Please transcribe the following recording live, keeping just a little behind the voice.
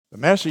The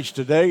message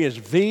today is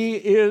V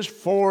is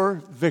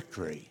for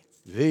victory.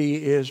 V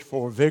is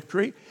for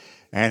victory.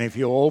 And if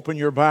you'll open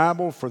your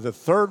Bible for the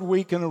third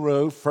week in a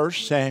row, 1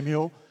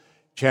 Samuel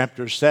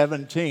chapter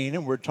 17,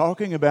 and we're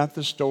talking about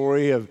the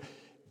story of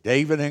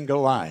David and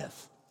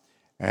Goliath.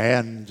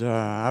 And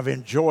I've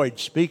enjoyed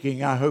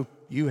speaking. I hope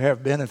you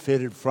have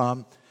benefited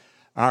from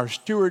our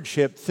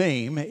stewardship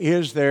theme,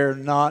 Is There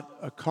Not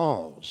a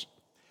Cause?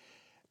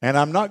 And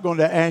I'm not going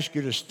to ask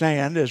you to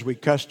stand as we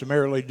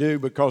customarily do,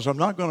 because I'm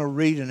not going to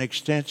read an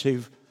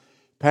extensive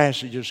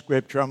passage of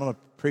Scripture. I'm going to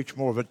preach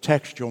more of a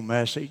textual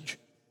message.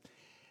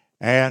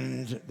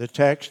 And the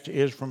text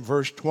is from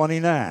verse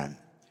 29,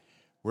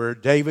 where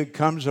David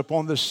comes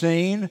upon the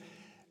scene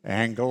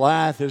and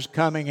Goliath is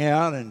coming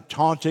out and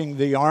taunting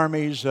the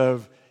armies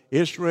of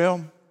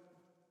Israel.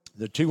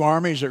 The two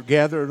armies are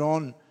gathered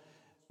on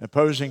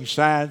opposing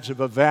sides of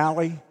a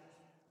valley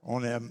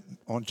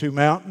on two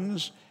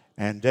mountains.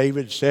 And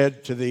David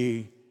said to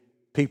the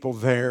people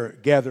there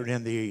gathered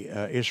in the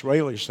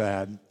Israeli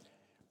side,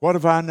 "What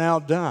have I now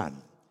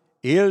done?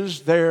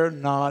 Is there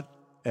not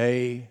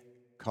a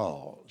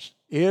cause?"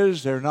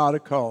 Is there not a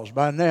cause?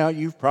 By now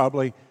you've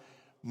probably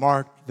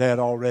marked that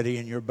already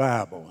in your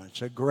Bible.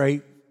 It's a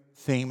great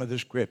theme of the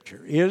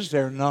Scripture. Is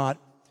there not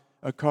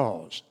a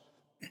cause?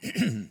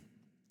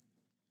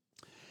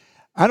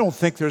 I don't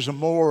think there's a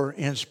more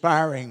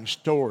inspiring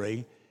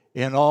story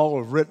in all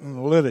of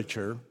written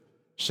literature,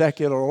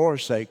 secular or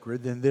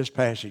sacred, than this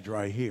passage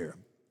right here.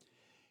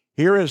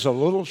 Here is a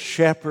little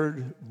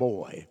shepherd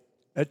boy,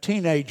 a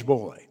teenage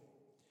boy.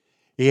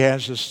 He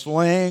has a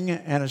sling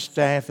and a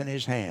staff in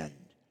his hand.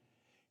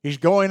 He's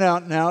going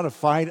out now to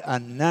fight a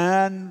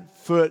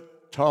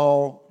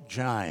 9-foot-tall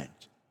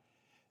giant.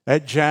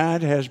 That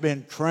giant has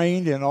been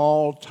trained in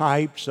all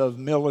types of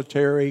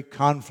military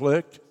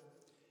conflict.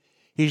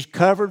 He's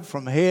covered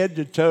from head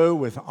to toe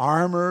with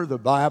armor.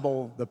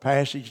 The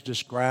passage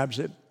describes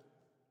it.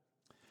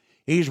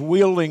 He's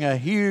wielding a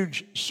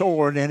huge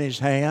sword in his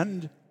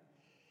hand.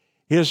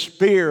 His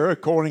spear,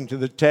 according to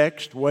the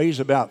text, weighs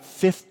about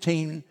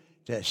 15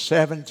 to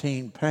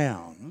 17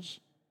 pounds,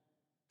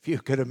 if you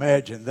could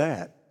imagine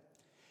that.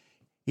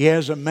 He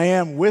has a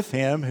man with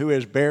him who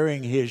is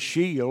bearing his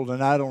shield,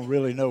 and I don't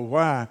really know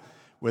why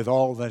with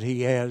all that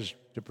he has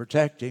to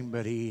protect him,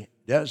 but he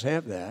does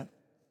have that.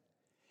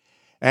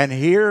 And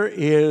here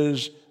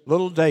is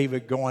little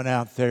David going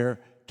out there.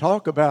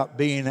 Talk about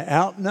being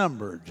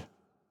outnumbered.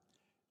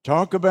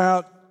 Talk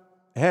about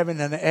having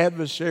an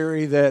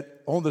adversary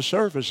that on the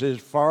surface is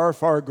far,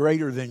 far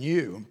greater than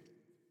you.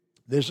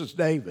 This is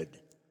David.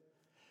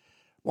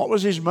 What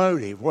was his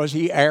motive? Was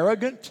he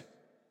arrogant?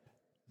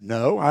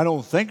 No, I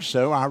don't think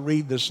so. I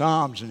read the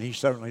Psalms and he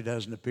certainly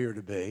doesn't appear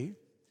to be.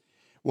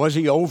 Was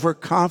he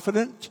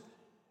overconfident?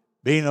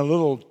 Being a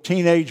little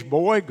teenage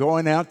boy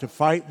going out to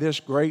fight this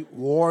great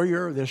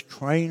warrior, this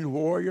trained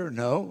warrior?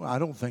 No, I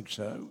don't think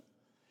so.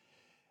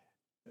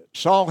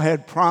 Saul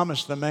had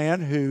promised the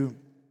man who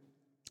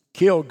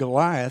killed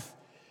Goliath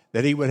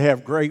that he would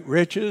have great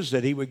riches,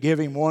 that he would give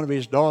him one of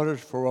his daughters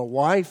for a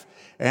wife,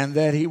 and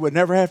that he would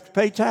never have to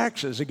pay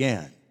taxes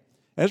again.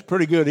 That's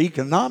pretty good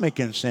economic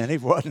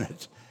incentive, wasn't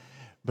it?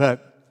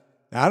 But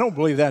I don't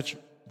believe that's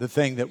the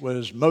thing that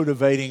was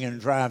motivating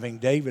and driving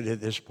David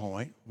at this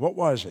point. What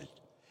was it?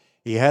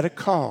 He had a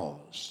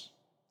cause.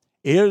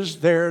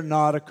 Is there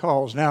not a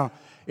cause? Now,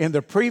 in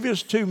the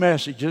previous two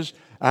messages,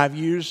 I've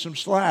used some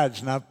slides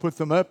and I've put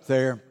them up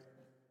there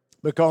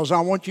because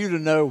I want you to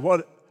know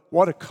what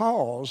a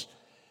cause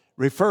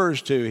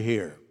refers to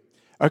here.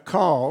 A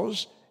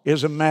cause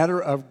is a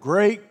matter of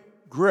great,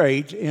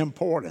 great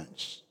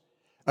importance.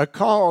 A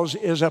cause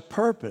is a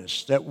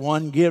purpose that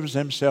one gives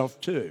himself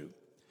to.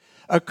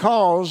 A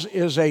cause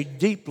is a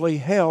deeply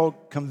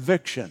held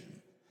conviction.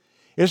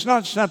 It's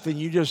not something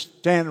you just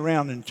stand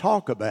around and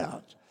talk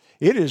about.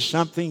 It is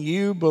something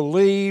you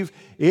believe.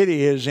 It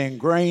is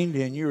ingrained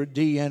in your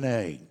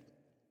DNA.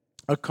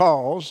 A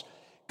cause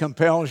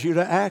compels you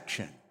to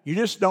action. You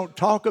just don't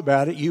talk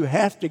about it. You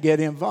have to get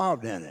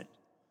involved in it.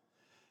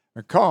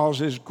 A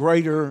cause is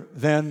greater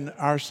than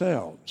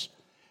ourselves.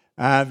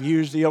 I've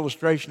used the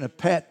illustration of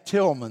Pat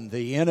Tillman,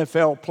 the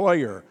NFL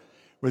player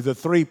with a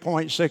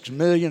 $3.6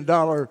 million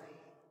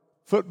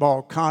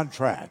football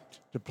contract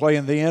to play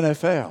in the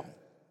NFL.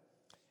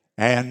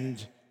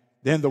 And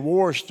then the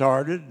war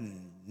started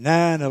and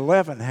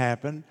 9/11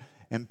 happened,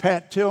 and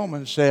Pat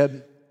Tillman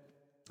said,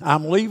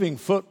 "I'm leaving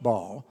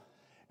football."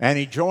 And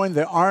he joined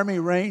the Army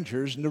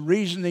Rangers, and the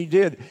reason he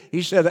did,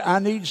 he said, "I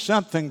need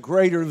something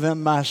greater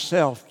than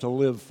myself to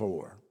live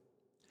for.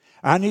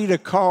 I need a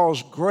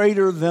cause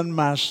greater than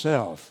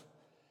myself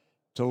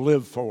to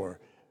live for."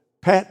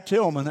 Pat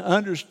Tillman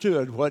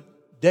understood what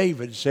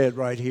David said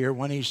right here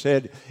when he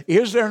said,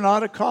 "Is there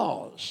not a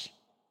cause?"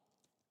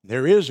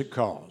 There is a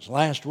cause.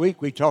 Last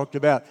week we talked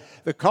about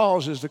the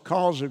cause is the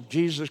cause of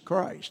Jesus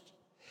Christ.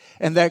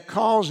 And that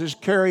cause is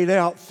carried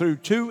out through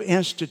two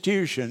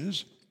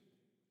institutions,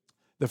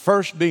 the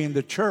first being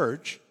the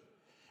church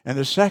and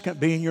the second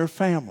being your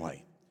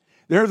family.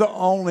 They're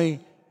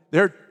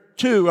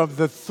two of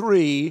the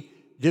three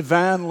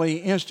divinely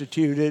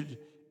instituted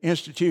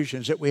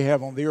institutions that we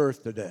have on the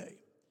earth today.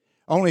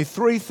 Only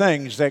 3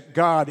 things that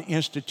God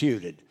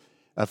instituted: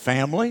 a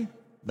family,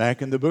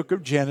 back in the book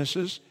of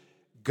Genesis;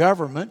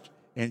 government,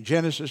 in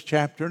Genesis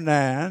chapter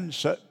 9,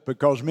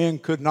 because men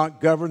could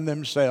not govern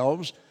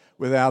themselves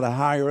without a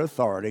higher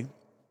authority;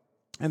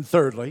 and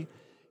thirdly,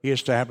 he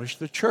established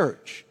the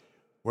church,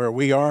 where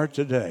we are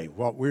today,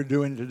 what we're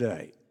doing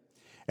today.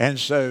 And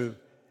so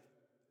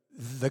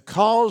the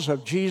cause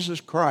of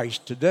Jesus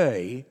Christ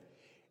today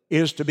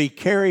is to be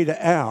carried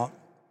out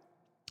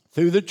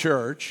through the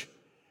church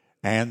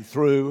and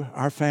through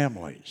our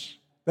families.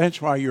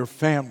 That's why your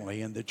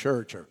family and the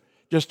church are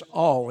just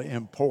all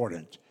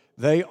important.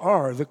 They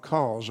are the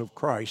cause of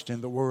Christ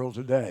in the world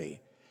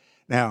today.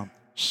 Now,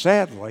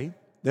 sadly,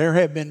 there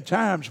have been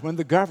times when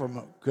the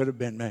government could have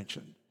been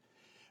mentioned.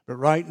 But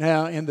right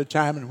now, in the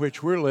time in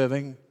which we're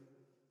living,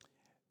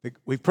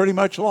 we've pretty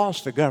much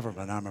lost the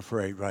government, I'm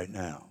afraid, right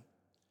now.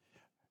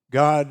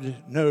 God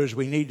knows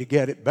we need to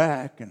get it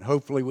back, and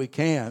hopefully we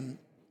can.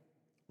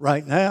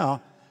 Right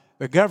now,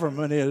 the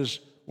government is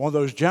one of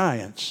those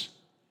giants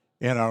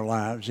in our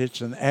lives.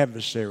 It's an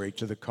adversary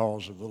to the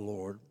cause of the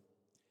Lord.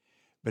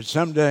 But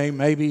someday,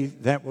 maybe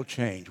that will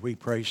change. We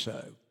pray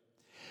so.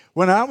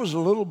 When I was a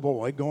little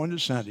boy going to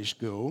Sunday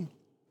school,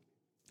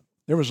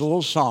 there was a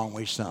little song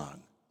we sung.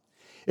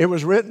 It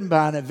was written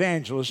by an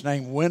evangelist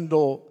named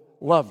Wendell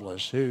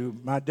Lovelace, who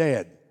my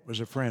dad was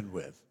a friend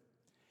with.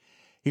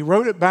 He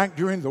wrote it back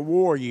during the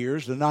war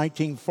years, the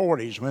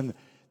 1940s, when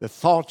the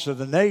thoughts of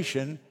the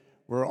nation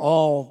were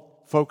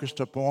all focused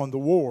upon the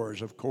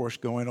wars, of course,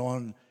 going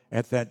on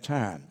at that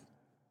time.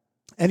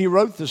 And he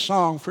wrote the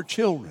song for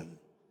children.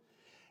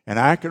 And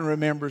I can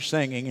remember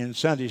singing in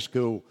Sunday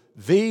school,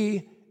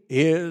 "V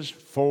is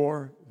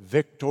for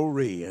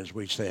victory," as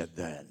we said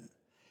then.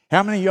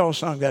 How many of y'all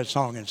sung that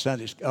song in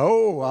Sunday school?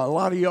 Oh, a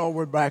lot of y'all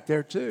were back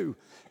there too.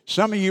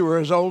 Some of you are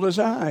as old as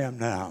I am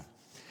now.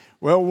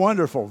 Well,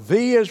 wonderful.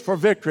 V is for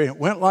victory. It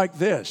went like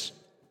this.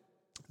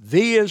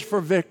 V is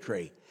for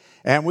victory.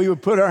 And we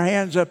would put our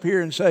hands up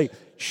here and say,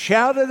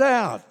 shout it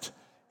out.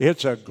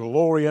 It's a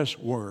glorious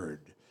word.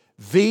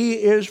 V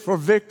is for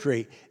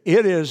victory.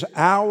 It is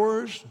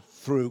ours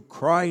through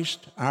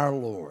Christ our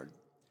Lord.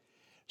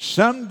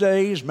 Some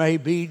days may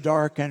be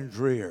dark and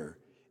drear.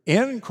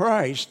 In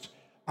Christ,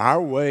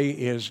 our way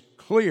is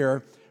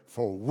clear,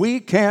 for we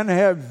can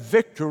have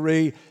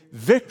victory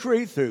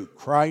through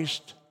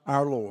Christ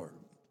our Lord.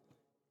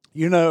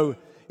 You know,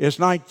 it's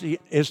not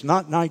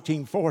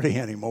 1940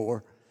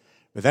 anymore,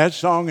 but that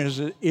song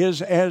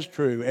is as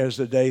true as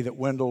the day that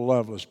Wendell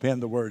Lovelace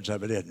penned the words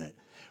of it, isn't it?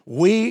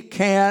 We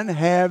can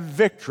have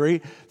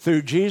victory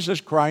through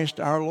Jesus Christ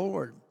our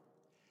Lord.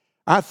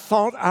 I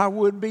thought I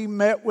would be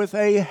met with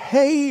a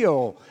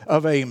hail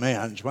of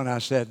amens when I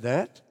said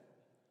that.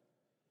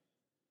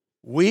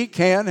 We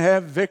can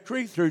have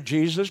victory through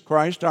Jesus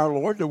Christ our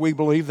Lord. Do we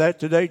believe that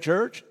today,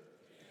 church?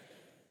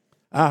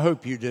 I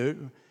hope you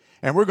do.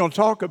 And we're going to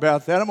talk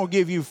about that. I'm going to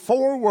give you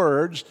 4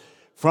 words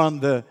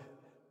from the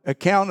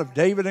account of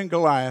David and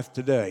Goliath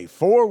today.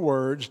 4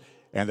 words,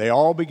 and they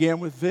all begin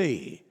with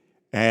V.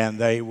 And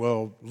they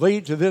will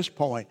lead to this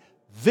point.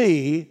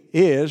 V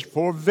is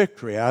for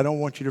victory. I don't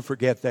want you to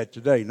forget that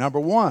today. Number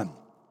 1,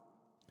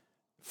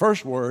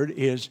 first word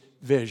is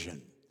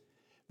vision.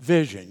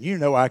 Vision. You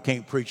know I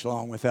can't preach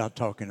long without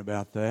talking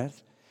about that.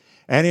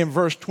 And in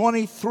verse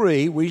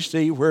 23, we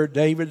see where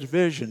David's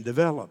vision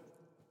developed.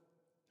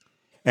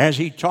 As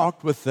he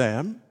talked with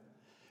them,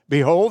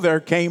 behold, there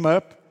came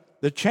up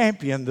the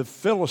champion, the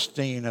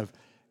Philistine of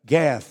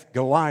Gath,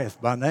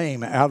 Goliath by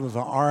name, out of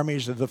the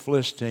armies of the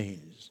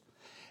Philistines.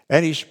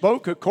 And he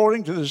spoke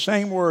according to the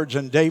same words,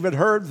 and David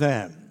heard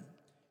them.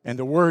 And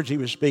the words he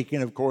was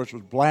speaking, of course,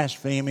 was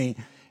blasphemy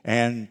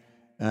and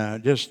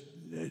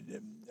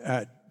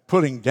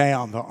putting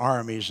down the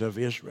armies of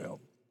Israel.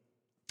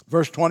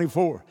 Verse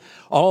 24,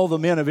 all the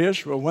men of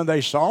Israel, when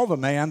they saw the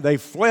man, they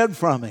fled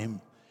from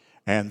him,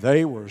 and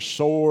they were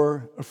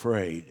sore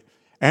afraid.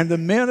 And the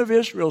men of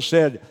Israel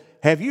said,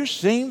 have you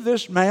seen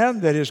this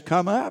man that is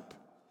come up?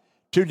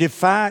 To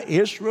defy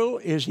Israel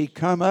is he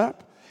come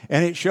up?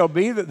 And it shall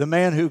be that the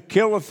man who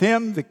killeth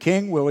him, the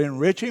king will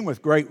enrich him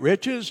with great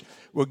riches,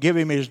 will give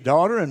him his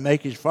daughter, and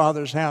make his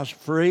father's house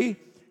free,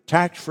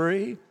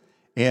 tax-free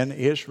in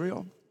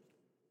Israel.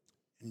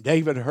 And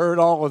David heard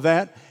all of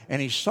that,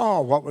 and he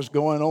saw what was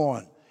going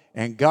on.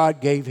 And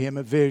God gave him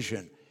a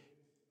vision.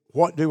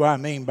 What do I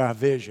mean by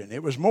vision?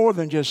 It was more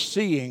than just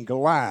seeing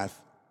Goliath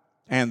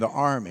and the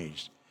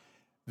armies.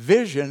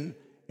 Vision,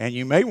 and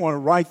you may want to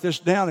write this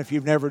down if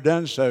you've never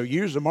done so.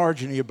 Use the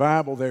margin of your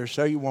Bible there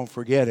so you won't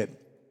forget it.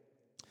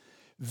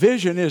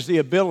 Vision is the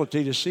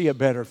ability to see a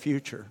better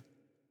future.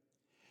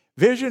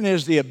 Vision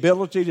is the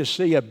ability to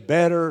see a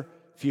better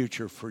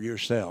future for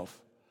yourself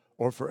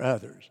or for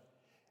others.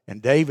 And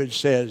David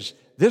says,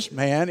 this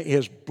man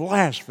is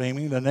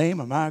blaspheming the name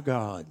of my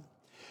God.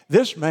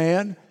 This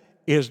man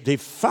is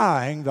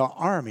defying the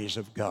armies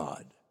of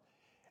God.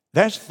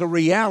 That's the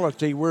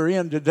reality we're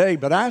in today.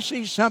 But I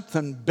see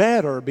something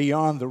better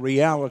beyond the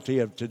reality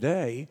of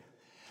today.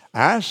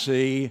 I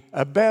see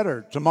a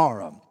better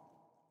tomorrow.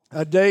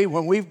 a day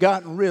when we've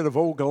gotten rid of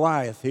old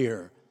Goliath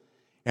here,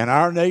 and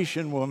our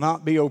nation will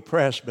not be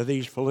oppressed by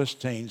these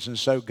Philistines. And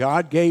so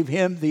God gave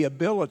him the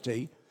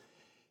ability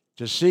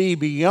to see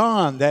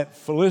beyond that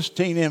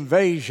Philistine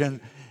invasion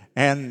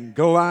and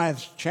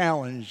Goliath's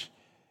challenge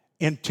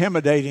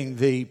intimidating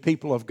the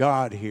people of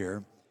God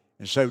here.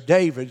 And so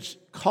David's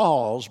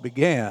calls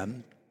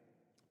began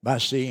by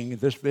seeing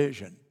this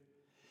vision.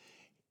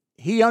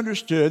 He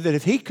understood that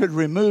if he could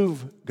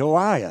remove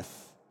Goliath,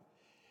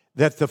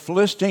 that the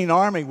Philistine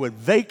army would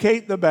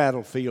vacate the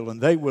battlefield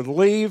and they would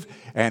leave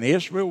and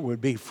Israel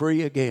would be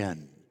free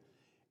again.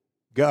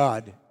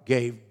 God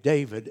gave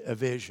David a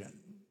vision.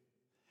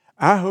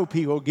 I hope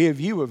he will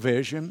give you a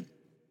vision.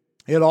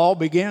 It all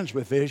begins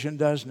with vision,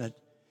 doesn't it?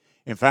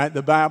 In fact,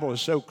 the Bible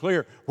is so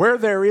clear. Where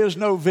there is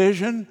no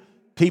vision,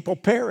 people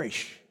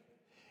perish.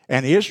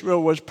 And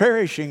Israel was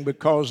perishing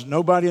because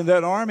nobody in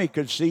that army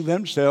could see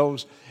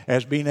themselves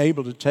as being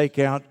able to take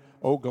out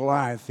old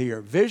Goliath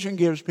here. Vision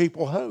gives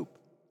people hope.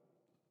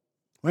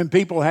 When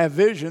people have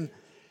vision,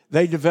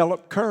 they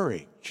develop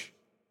courage.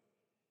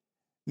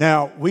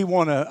 Now, we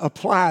want to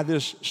apply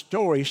this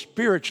story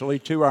spiritually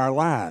to our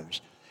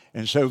lives.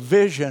 And so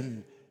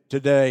vision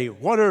today,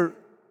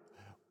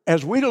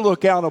 as we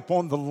look out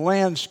upon the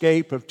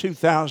landscape of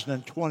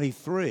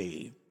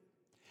 2023,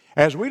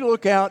 as we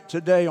look out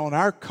today on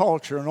our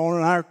culture and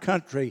on our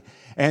country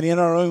and in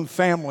our own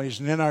families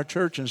and in our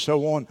church and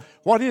so on,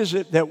 what is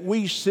it that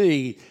we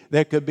see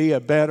that could be a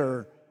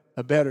better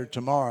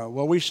tomorrow?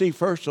 Well, we see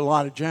first a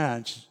lot of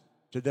giants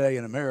today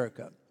in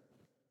America.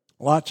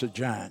 Lots of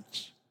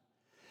giants.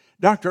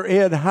 Dr.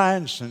 Ed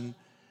Hindson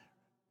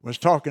was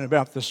talking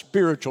about the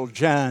spiritual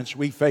giants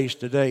we face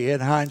today.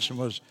 Ed Hindson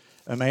was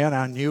a man,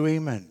 I knew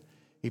him, and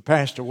he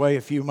passed away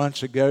a few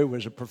months ago. He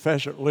was a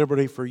professor at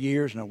Liberty for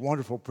years and a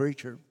wonderful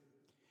preacher.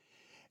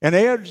 And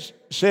Ed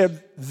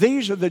said,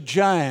 these are the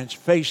giants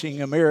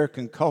facing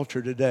American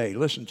culture today.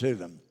 Listen to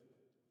them.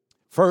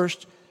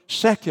 First,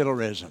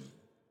 secularism.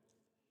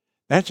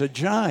 That's a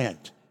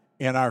giant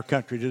in our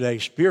country today,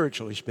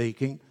 spiritually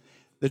speaking.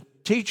 The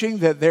teaching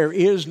that there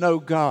is no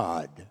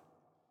God.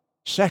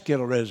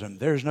 Secularism,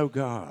 there's no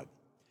God.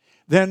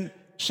 Then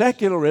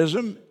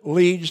secularism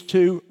leads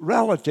to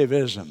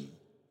relativism.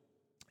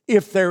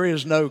 If there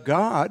is no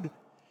God,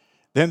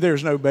 then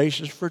there's no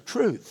basis for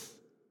truth.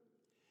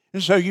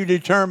 And so you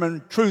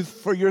determine truth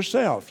for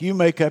yourself. You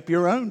make up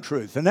your own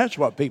truth. And that's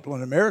what people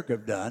in America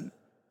have done.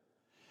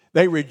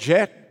 They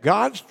reject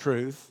God's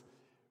truth,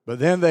 but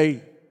then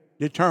they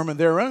determine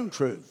their own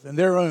truth. And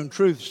their own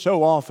truth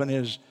so often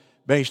is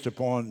based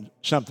upon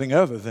something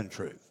other than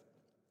truth.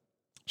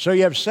 So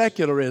you have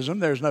secularism,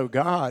 there's no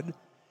God.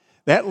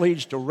 That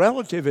leads to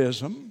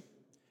relativism.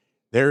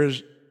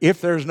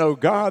 If there's no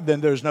God, then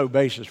there's no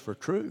basis for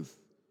truth.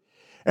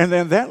 And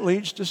then that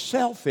leads to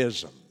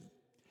selfism.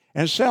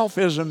 And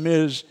selfism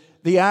is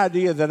the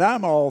idea that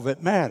I'm all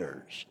that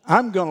matters.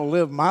 I'm going to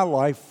live my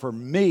life for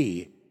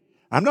me.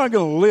 I'm not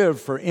going to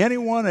live for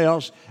anyone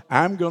else.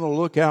 I'm going to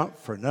look out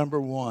for number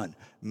one,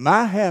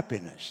 my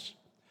happiness,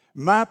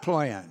 my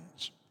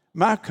plans,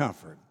 my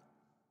comfort,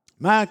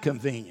 my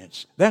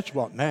convenience. That's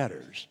what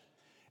matters.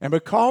 And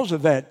because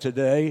of that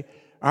today,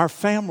 our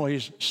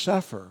families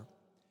suffer.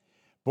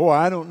 Boy,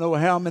 I don't know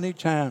how many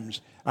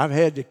times I've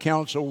had to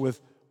counsel with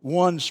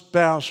one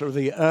spouse or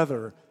the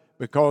other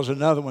because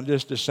another one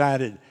just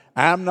decided,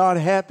 I'm not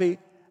happy,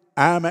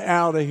 I'm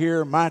out of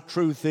here. My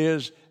truth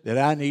is that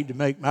I need to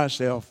make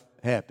myself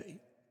happy.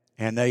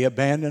 And they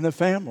abandon a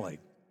family.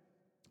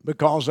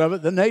 Because of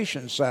it, the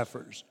nation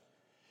suffers.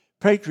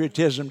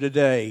 Patriotism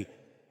today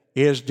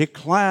is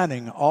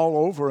declining all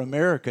over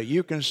America.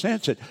 You can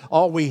sense it.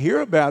 All we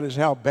hear about is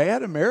how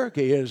bad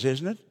America is,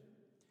 isn't it?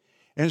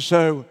 And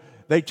so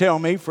they tell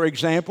me, for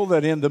example,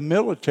 that in the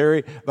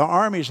military, the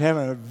Army's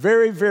having a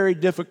very, very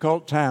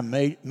difficult time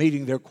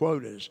meeting their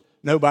quotas.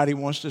 Nobody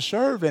wants to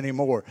serve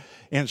anymore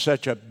in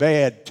such a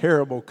bad,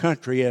 terrible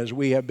country as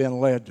we have been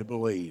led to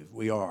believe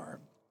we are.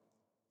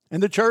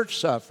 And the church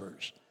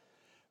suffers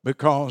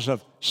because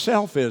of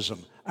selfism.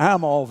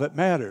 I'm all that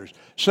matters.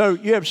 So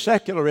you have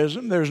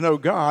secularism, there's no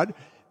God.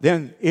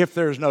 Then if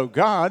there's no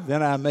God,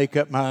 then I make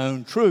up my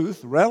own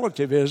truth,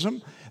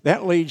 relativism.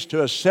 That leads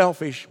to a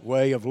selfish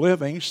way of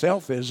living,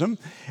 selfism,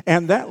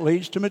 and that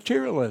leads to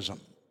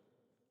materialism.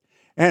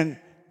 And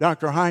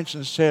Dr.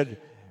 Hindson said,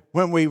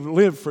 when we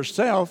live for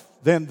self,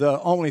 then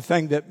the only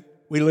thing that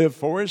we live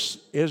for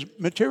is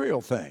material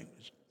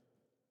things.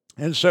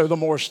 And so the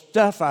more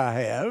stuff I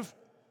have,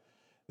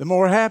 the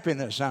more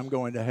happiness I'm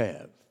going to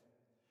have.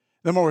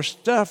 The more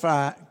stuff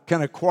I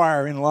can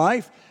acquire in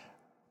life,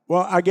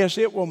 well, I guess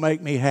it will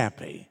make me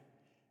happy.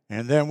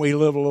 And then we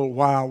live a little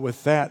while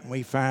with that and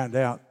we find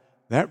out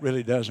that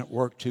really doesn't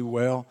work too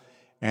well.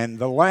 And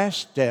the last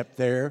step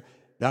there,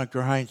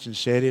 Dr. Hindson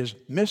said, is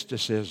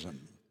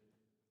mysticism.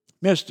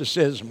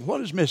 Mysticism.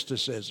 What is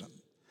mysticism?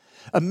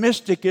 A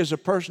mystic is a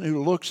person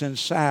who looks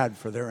inside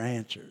for their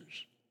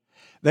answers.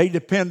 They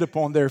depend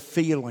upon their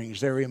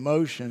feelings, their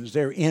emotions,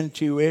 their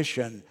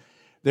intuition,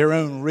 their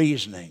own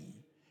reasoning.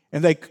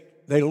 And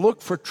they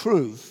look for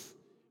truth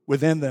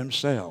within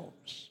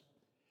themselves.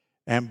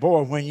 And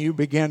boy, when you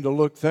begin to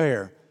look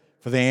there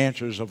for the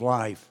answers of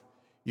life,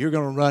 you're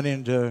going to run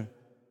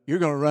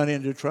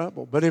into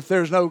trouble. But if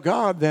there's no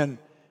God, then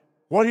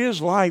what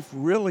is life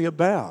really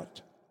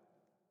about?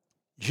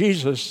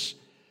 Jesus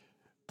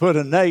put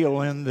a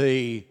nail in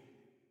the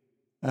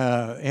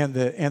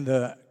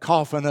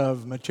coffin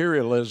of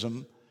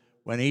materialism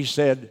when he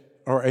said,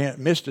 or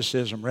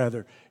mysticism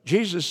rather.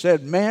 Jesus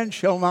said, "Man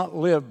shall not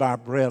live by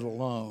bread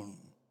alone."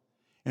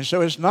 And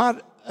so it's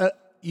not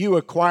you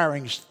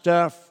acquiring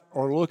stuff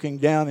or looking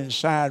down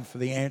inside for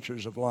the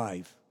answers of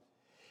life.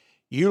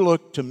 You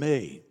look to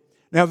me.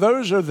 Now,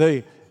 those are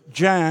the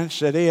giants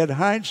that Ed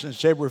Heinzen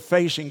said we're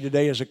facing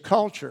today as a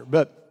culture,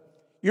 but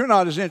you're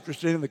not as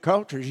interested in the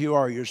culture as you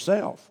are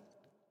yourself.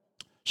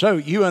 So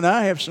you and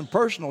I have some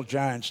personal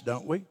giants,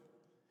 don't we?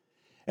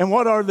 And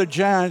what are the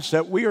giants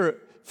that we are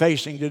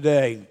facing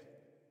today?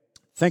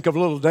 Think of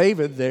little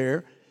David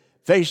there,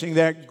 facing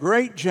that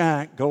great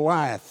giant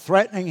Goliath,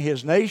 threatening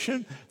his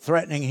nation,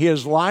 threatening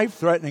his life,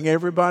 threatening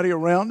everybody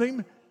around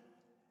him.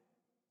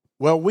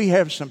 Well, we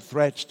have some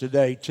threats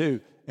today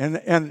too.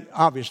 And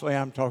obviously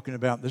I'm talking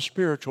about the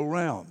spiritual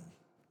realm.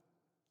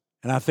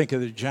 And I think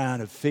of the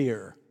giant of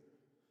fear.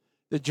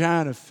 The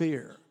giant of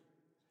fear.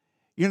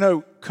 You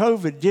know,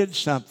 COVID did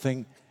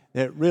something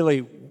that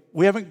really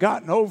we haven't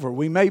gotten over.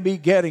 We may be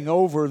getting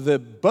over the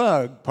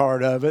bug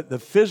part of it, the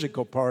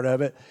physical part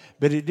of it,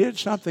 but it did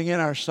something in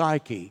our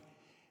psyche.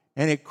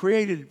 And it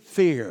created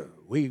fear.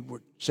 We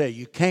would say,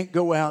 you can't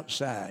go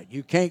outside.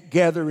 You can't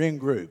gather in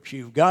groups.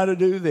 You've got to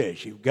do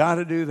this. You've got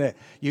to do that.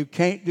 You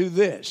can't do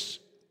this.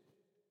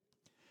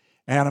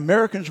 And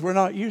Americans were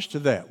not used to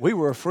that. We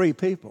were a free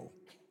people.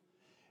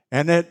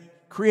 And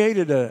that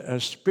created a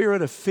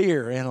spirit of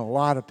fear in a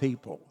lot of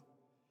people.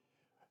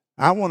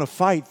 I want to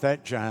fight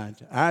that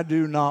giant. I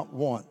do not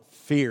want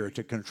fear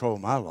to control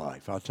my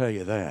life. I'll tell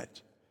you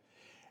that.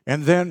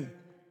 And then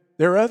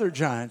there are other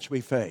giants we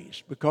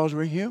face because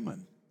we're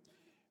human.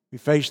 We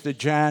face the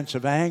giants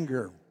of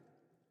anger,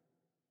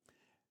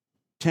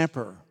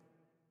 temper.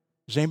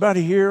 Does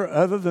anybody here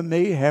other than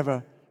me have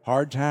a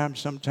hard time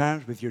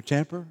sometimes with your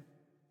temper?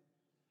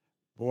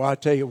 Boy, I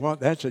tell you what,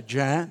 that's a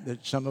giant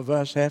that some of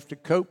us have to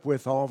cope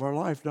with all of our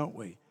life, don't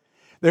we?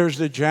 There's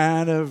the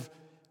giant of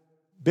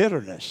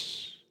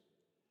bitterness,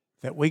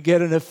 that we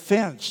get an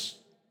offense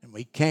and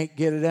we can't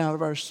get it out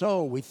of our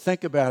soul. We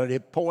think about it.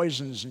 It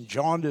poisons and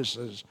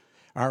jaundices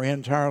our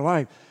entire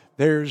life.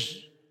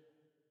 There's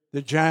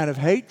the giant of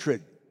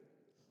hatred.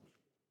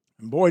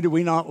 And boy, do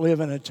we not live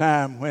in a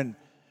time when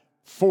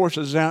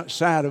forces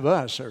outside of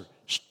us are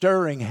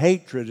stirring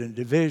hatred and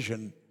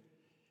division.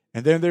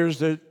 And then there's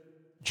the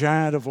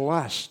giant of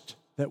lust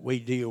that we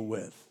deal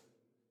with.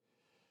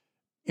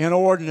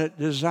 Inordinate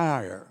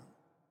desire.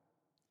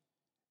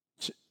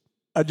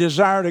 A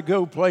desire to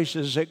go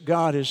places that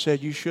God has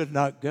said you should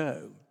not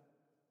go.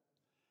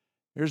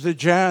 There's the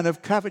giant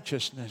of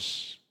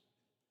covetousness.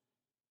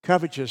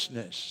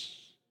 Covetousness.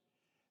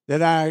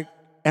 That I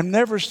am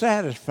never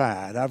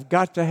satisfied. I've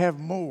got to have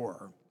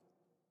more.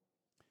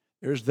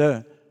 There's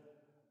the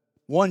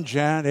one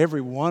giant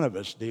every one of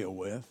us deal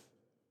with.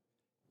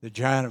 The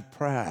giant of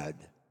pride.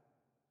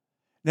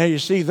 Now you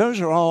see, those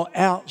are all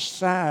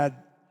outside,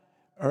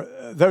 or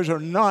those are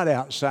not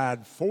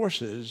outside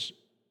forces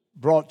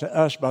brought to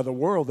us by the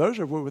world. Those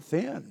are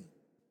within.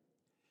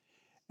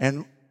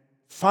 And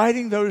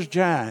fighting those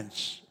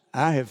giants,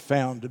 I have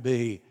found to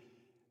be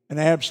an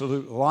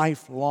absolute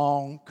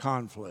lifelong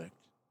conflict.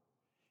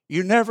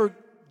 You never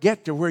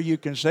get to where you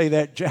can say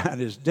that giant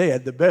is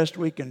dead. The best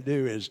we can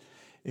do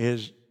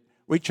is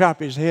we chop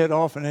his head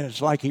off and then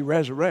it's like he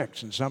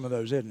resurrects in some of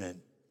those, isn't it?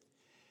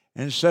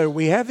 And so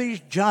we have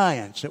these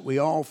giants that we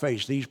all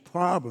face, these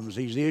problems,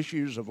 these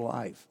issues of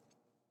life.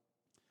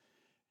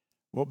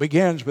 Well, it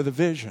begins with a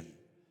vision.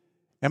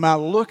 Am I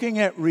looking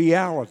at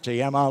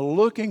reality? Am I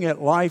looking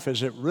at life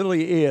as it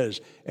really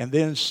is and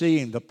then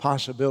seeing the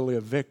possibility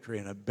of victory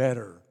and a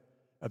better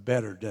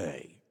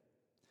day?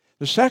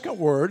 The second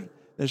word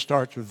that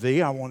starts with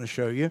V, I want to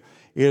show you,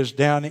 is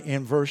down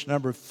in verse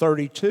number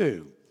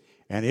 32.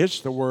 And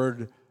it's the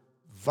word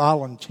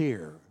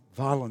volunteer.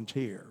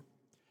 Volunteer.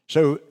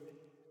 So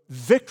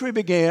victory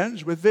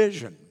begins with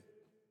vision.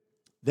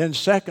 Then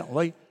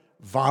secondly,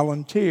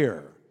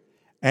 volunteer.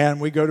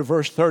 And we go to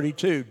verse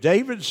 32.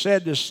 David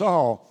said to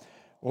Saul,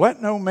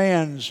 "Let no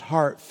man's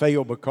heart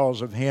fail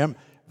because of him.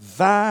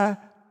 Thy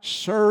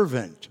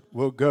servant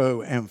will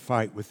go and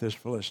fight with this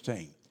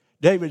Philistine."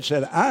 David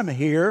said, "I'm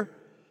here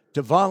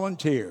to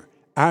volunteer.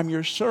 I'm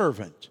your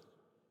servant,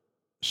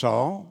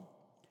 Saul."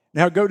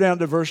 Now go down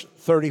to verse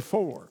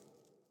 34.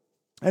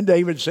 And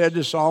David said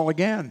to Saul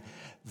again,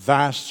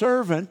 "Thy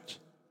servant,"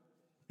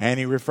 and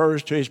he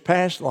refers to his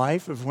past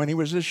life of when he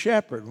was a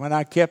shepherd, when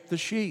I kept the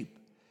sheep.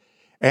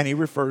 And he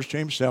refers to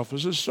himself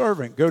as a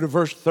servant. Go to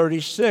verse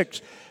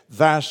 36.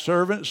 "Thy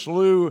servant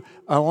slew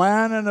a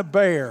lion and a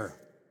bear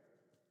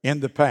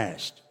in the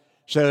past."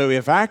 So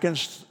if I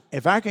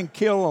can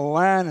kill a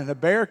lion and a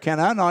bear,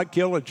 can I not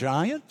kill a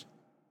giant?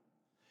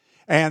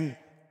 And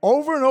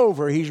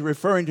over he's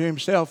referring to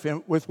himself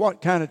with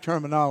what kind of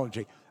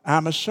terminology?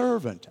 I'm a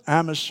servant.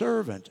 I'm a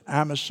servant.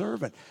 I'm a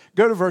servant.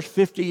 Go to verse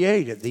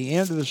 58 at the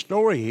end of the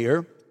story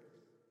here.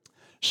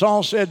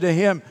 Saul said to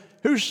him,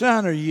 whose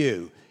son are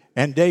you?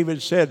 And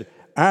David said,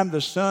 I'm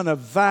the son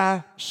of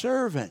thy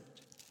servant.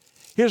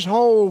 His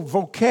whole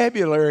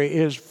vocabulary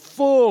is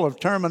full of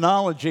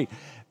terminology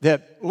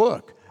that,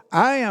 look,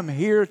 I am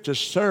here to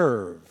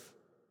serve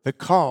the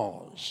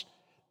cause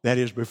that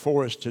is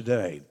before us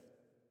today.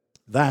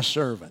 Thy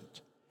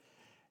servant.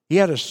 He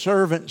had a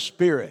servant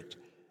spirit.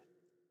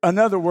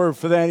 Another word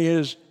for that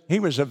is he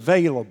was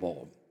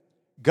available.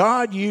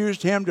 God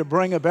used him to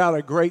bring about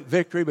a great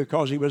victory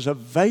because he was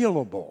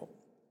available.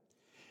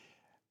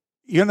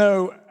 You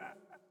know,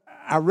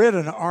 I read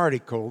an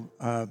article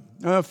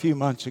a few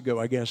months ago,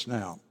 I guess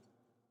now.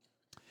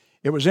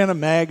 It was in a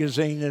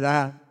magazine that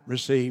I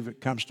receive.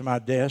 It comes to my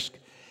desk.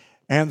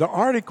 And the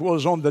article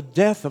was on the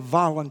death of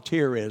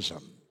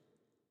volunteerism.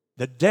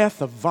 The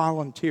death of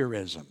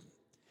volunteerism.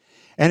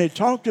 And it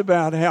talked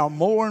about how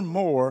more and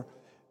more,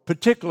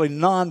 particularly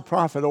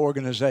nonprofit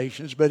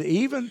organizations, but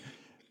even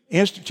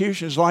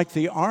institutions like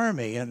the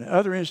Army and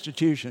other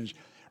institutions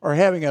are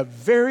having a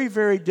very,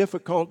 very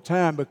difficult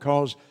time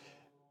because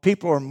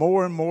people are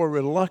more and more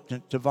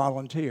reluctant to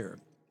volunteer.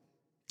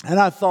 And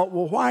I thought,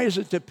 well, why is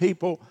it that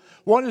people,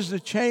 what is the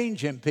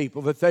change in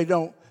people that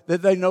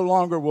they no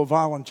longer will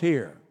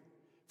volunteer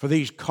for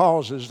these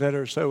causes that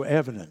are so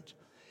evident?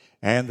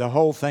 And the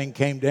whole thing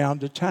came down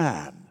to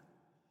time.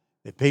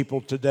 The people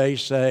today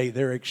say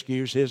their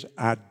excuse is,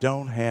 I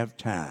don't have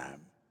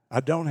time. I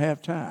don't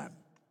have time.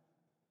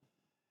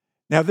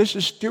 Now, this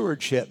is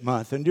Stewardship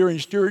Month, and during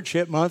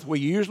Stewardship Month, we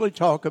usually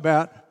talk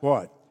about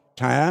what?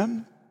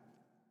 Time,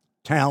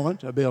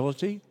 talent,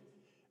 ability,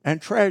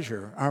 and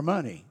treasure, our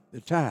money,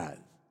 the tithe.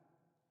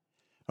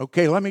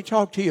 Okay, let me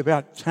talk to you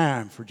about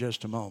time for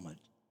just a moment.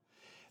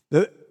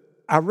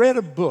 I read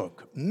a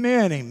book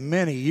many,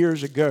 many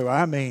years ago.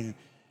 I mean,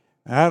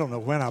 I don't know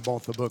when I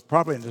bought the book,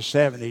 probably in the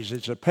 70s.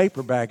 It's a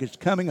paperback. It's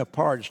coming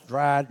apart. It's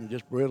dried and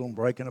just brittle and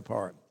breaking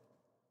apart.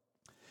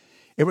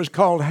 It was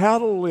called How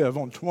to Live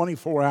on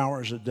 24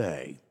 Hours a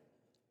Day.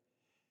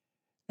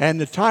 And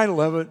the title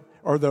of it,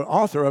 or the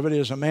author of it,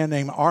 is a man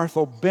named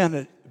Arthur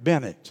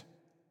Bennett.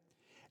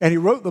 And he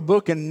wrote the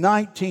book in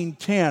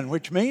 1910,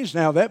 which means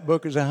now that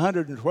book is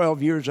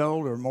 112 years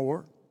old or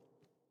more.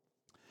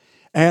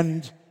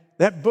 And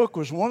that book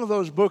was one of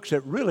those books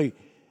that really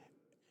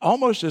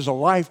almost is a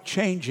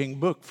life-changing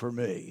book for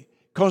me,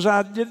 because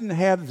I didn't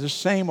have the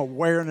same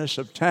awareness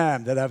of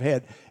time that I've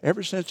had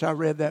ever since I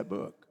read that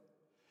book.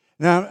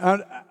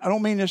 Now, I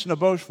don't mean this in a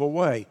boastful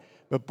way,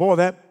 but boy,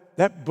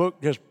 that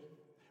book just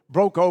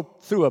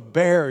broke through a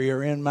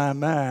barrier in my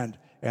mind,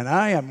 and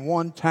I am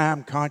one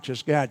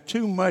time-conscious guy,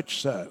 too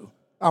much so.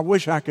 I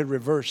wish I could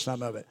reverse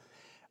some of it.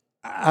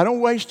 I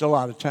don't waste a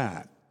lot of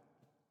time.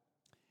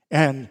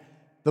 And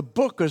the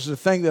book is the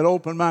thing that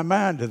opened my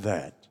mind to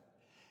that.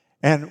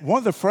 And one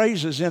of the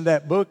phrases in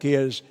that book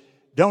is,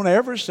 don't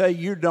ever say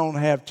you don't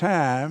have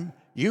time.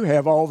 You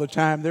have all the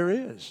time there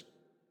is.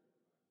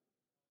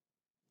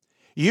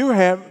 You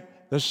have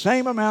the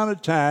same amount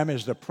of time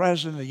as the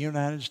President of the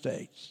United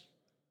States.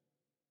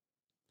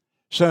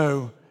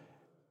 So,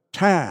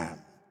 time.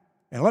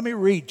 And let me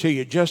read to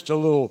you just a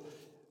little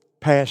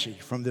passage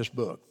from this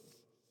book.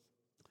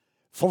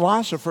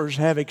 Philosophers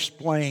have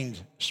explained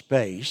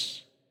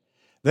space.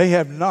 They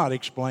have not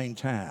explained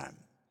time.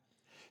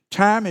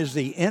 Time is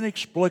the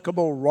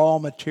inexplicable raw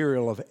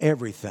material of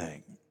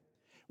everything.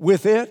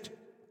 With it,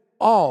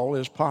 all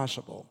is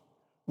possible.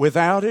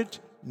 Without it,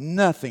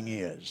 nothing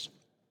is.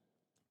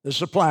 The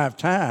supply of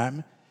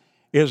time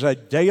is a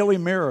daily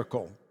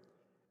miracle,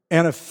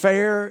 an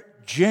affair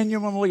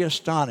genuinely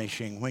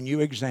astonishing when you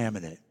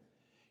examine it.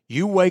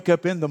 You wake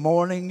up in the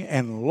morning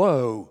and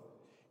lo,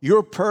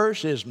 your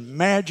purse is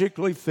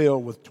magically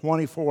filled with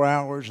 24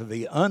 hours of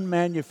the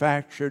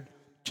unmanufactured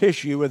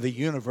tissue of the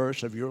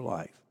universe of your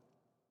life.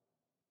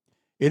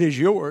 It is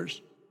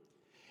yours.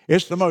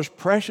 It's the most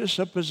precious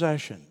of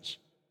possessions.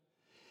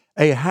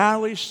 A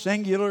highly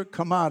singular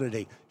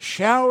commodity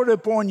showered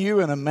upon you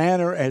in a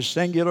manner as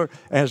singular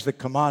as the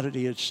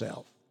commodity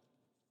itself.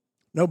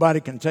 Nobody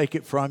can take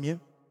it from you.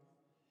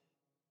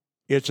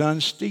 It's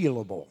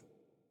unstealable.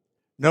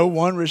 No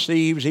one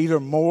receives either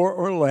more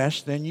or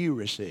less than you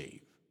receive.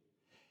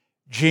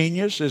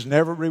 Genius is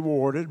never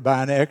rewarded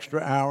by an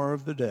extra hour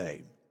of the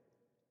day.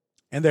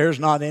 And there's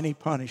not any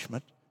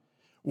punishment.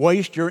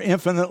 Waste your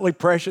infinitely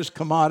precious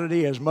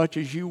commodity as much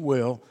as you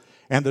will,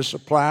 and the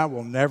supply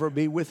will never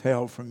be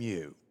withheld from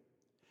you.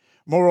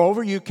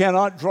 Moreover, you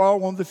cannot draw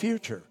on the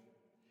future.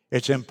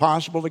 It's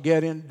impossible to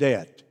get in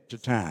debt to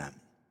time.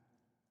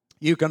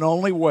 You can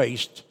only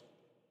waste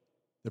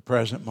the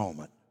present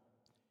moment.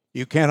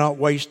 You cannot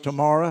waste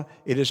tomorrow.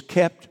 It is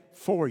kept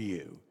for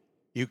you.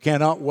 You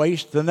cannot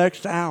waste the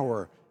next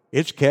hour.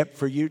 It's kept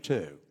for you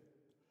too.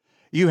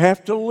 You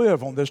have to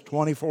live on this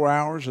 24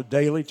 hours of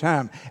daily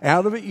time.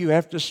 Out of it, you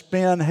have to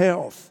spend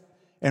health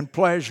and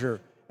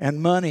pleasure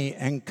and money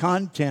and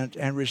content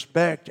and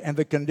respect and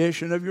the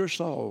condition of your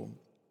soul.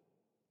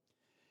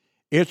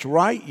 Its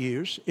right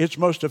use, its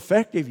most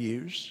effective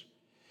use,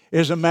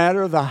 is a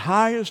matter of the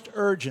highest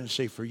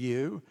urgency for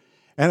you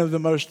and of the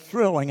most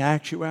thrilling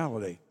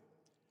actuality.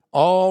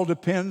 All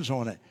depends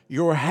on it.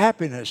 Your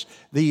happiness,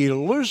 the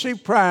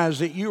elusive prize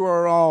that you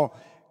are all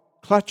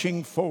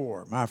clutching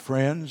for, my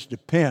friends,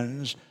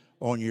 depends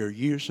on your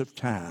use of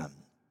time.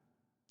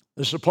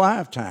 The supply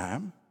of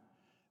time,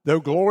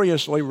 though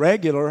gloriously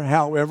regular,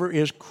 however,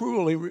 is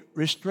cruelly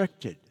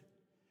restricted.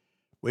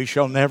 We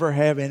shall never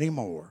have any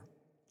more.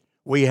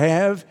 We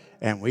have,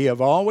 and we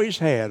have always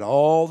had,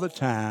 all the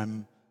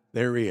time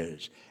there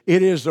is.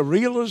 It is the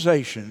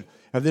realization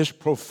of this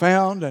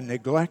profound and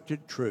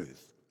neglected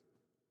truth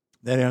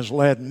that has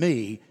led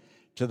me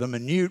to the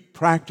minute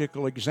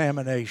practical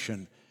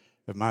examination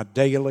of my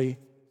daily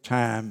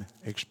time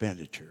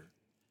expenditure.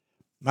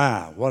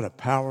 My, what a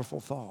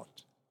powerful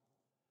thought.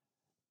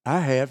 I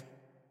have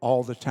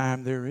all the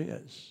time there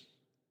is.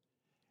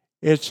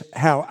 It's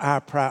how I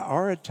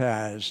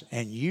prioritize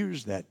and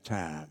use that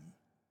time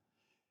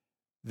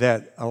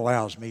that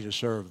allows me to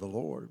serve the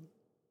Lord.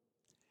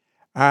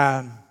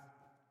 I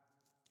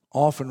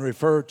often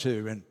refer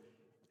to, and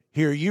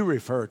hear you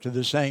refer to,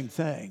 the same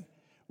thing.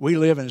 We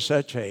live in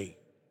such a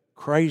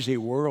crazy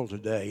world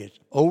today. It's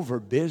over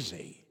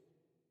busy.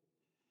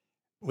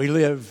 We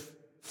live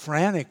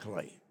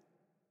frantically.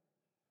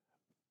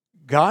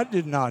 God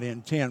did not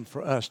intend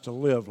for us to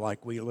live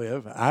like we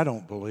live, I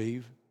don't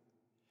believe.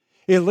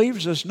 It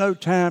leaves us no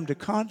time to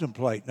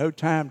contemplate, no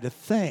time to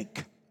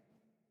think.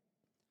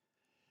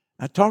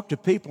 I talk to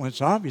people, and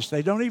it's obvious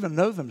they don't even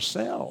know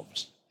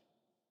themselves.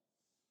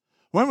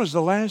 When was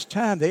the last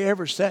time they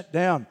ever sat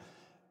down,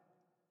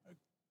 a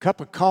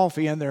cup of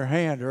coffee in their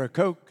hand or a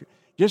Coke,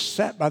 just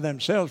sat by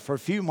themselves for a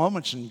few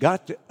moments and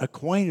got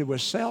acquainted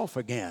with self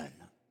again?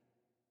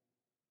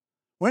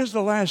 When's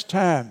the last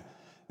time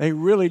they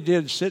really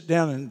did sit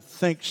down and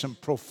think some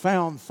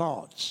profound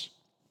thoughts?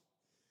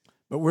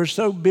 But we're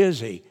so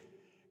busy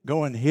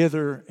going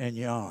hither and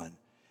yon.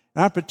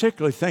 And I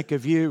particularly think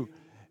of you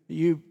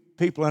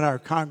people in our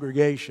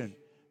congregation.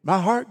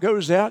 My heart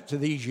goes out to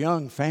these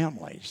young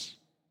families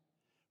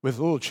with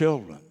little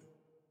children.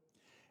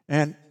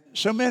 And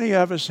so many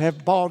of us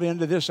have bought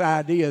into this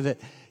idea that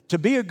to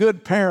be a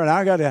good parent,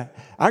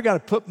 I gotta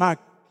put my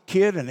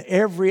kid in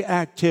every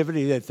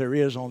activity that there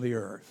is on the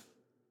earth.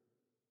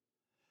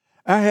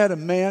 I had a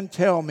man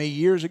tell me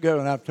years ago,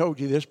 and I've told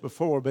you this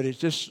before, but it's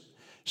just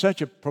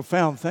such a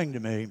profound thing to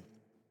me.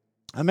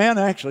 A man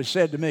actually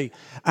said to me,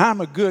 I'm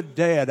a good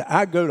dad.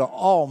 I go to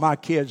all my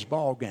kids'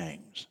 ball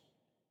games.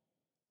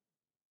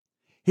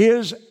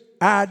 His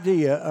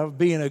idea of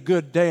being a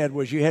good dad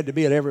was you had to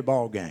be at every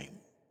ball game.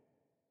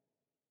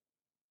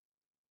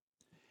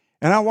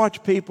 And I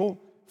watch people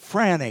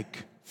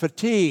frantic,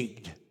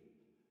 fatigued,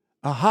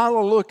 a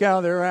hollow look out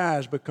of their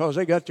eyes because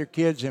they got their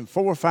kids in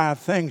 4 or 5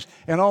 things,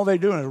 and all they're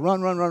doing is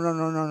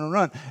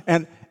run.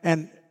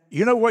 And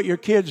you know what your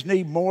kids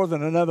need more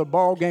than another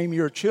ball game?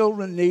 Your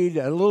children need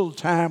a little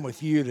time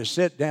with you to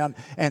sit down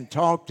and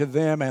talk to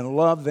them and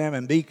love them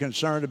and be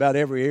concerned about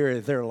every area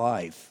of their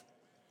life.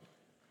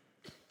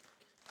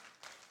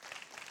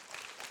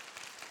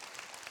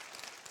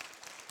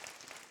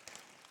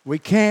 We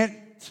can't,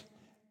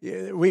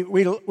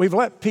 we've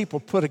let people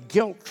put a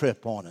guilt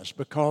trip on us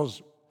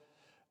because,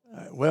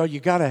 well,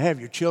 you got to have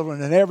your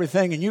children and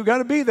everything, and you got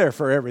to be there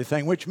for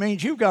everything, which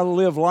means you've got to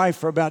live life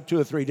for about 2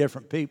 or 3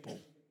 different people.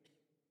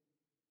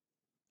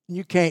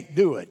 You can't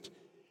do it.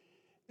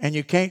 And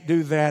you can't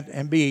do that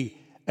and be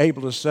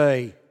able to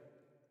say,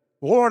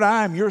 Lord,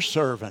 I am your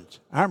servant.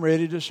 I'm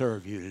ready to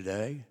serve you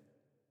today.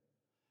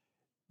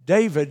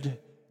 David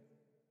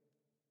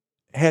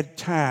had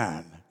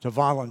time to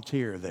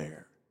volunteer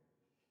there.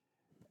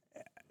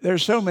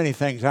 There's so many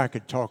things I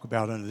could talk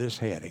about under this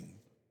heading.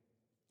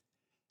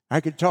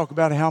 I could talk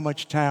about how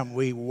much time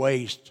we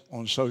waste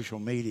on social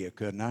media,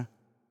 couldn't I?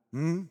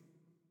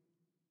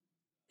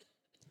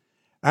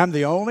 I'm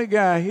the only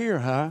guy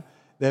here,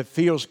 that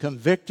feels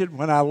convicted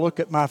when I look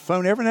at my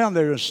phone. Every now and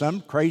then some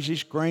crazy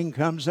screen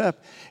comes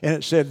up, and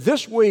it said,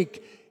 this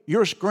week,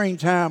 your screen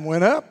time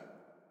went up,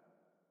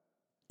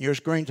 your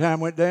screen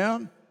time went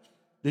down.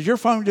 Did your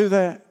phone do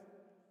that?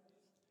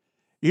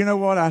 You know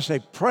what? I say,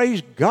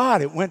 praise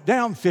God, it went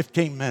down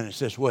 15 minutes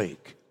this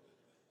week.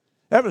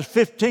 That was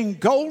 15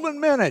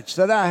 golden minutes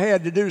that I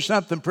had to do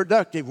something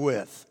productive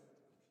with.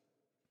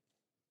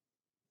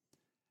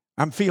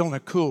 I'm feeling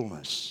a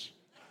coolness.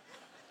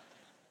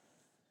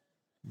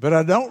 But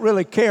I don't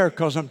really care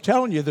because I'm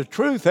telling you the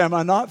truth, am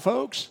I not,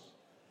 folks?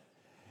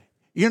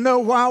 You know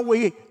why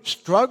we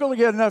struggle to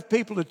get enough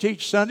people to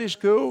teach Sunday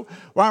school?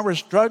 Why we're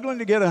struggling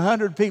to get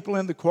 100 people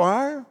in the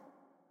choir?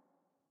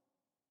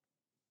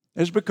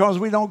 It's because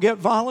we don't get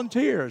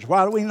volunteers.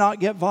 Why do we not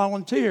get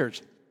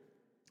volunteers?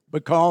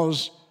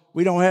 Because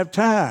we don't have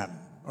time,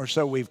 or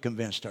so we've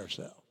convinced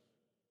ourselves.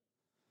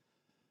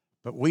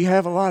 But we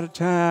have a lot of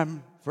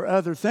time for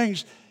other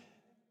things.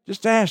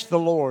 Just ask the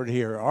Lord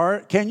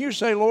here. Can you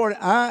say, Lord,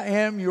 I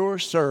am your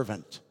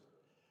servant.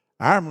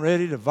 I'm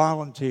ready to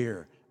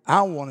volunteer.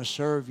 I want to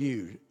serve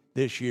you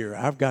this year.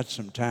 I've got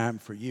some time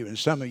for you. And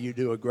some of you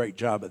do a great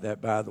job at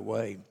that, by the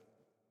way.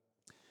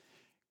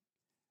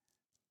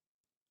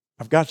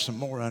 I've got some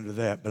more under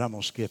that, but I'm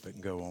going to skip it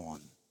and go on.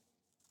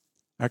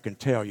 I can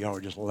tell y'all are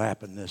just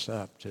lapping this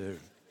up too.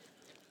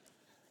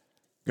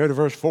 Go to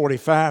verse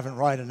 45 and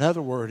write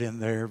another word in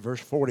there. Verse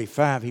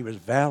 45, he was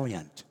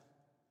valiant.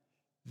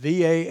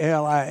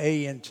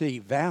 V-A-L-I-A-N-T,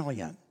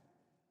 valiant.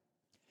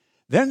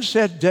 Then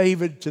said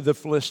David to the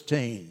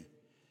Philistine,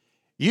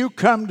 you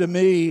come to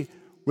me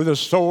with a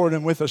sword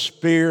and with a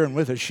spear and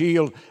with a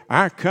shield.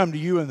 I come to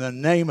you in the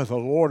name of the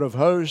Lord of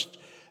hosts,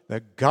 the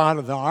God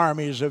of the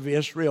armies of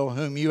Israel,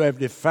 whom you have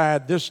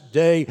defied. This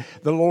day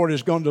the Lord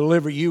is going to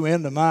deliver you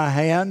into my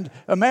hand.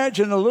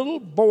 Imagine a little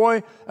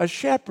boy, a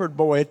shepherd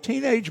boy, a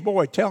teenage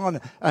boy telling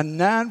a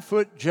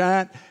 9-foot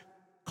giant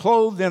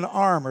clothed in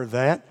armor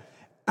that,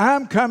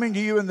 I'm coming to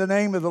you in the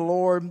name of the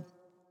Lord.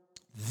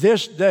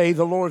 This day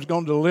the Lord's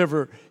going to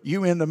deliver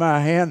you into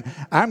my hand.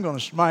 I'm going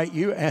to smite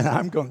you and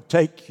I'm going to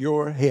take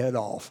your head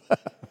off.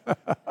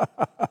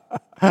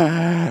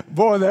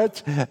 Boy,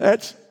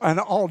 that's an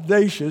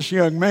audacious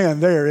young man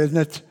there, isn't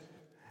it?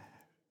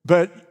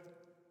 But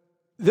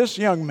this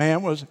young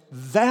man was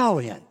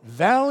valiant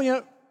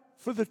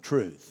for the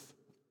truth.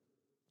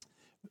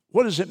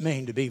 What does it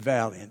mean to be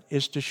valiant?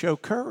 It's to show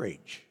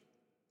courage.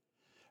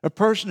 A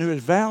person who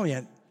is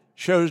valiant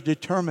shows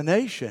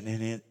determination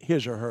in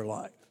his or her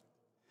life.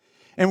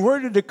 And where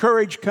did the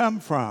courage come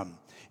from?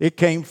 It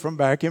came from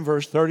back in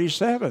verse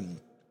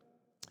 37.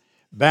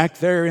 Back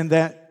there in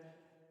that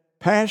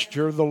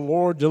pasture, the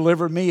Lord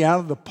delivered me out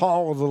of the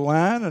paw of the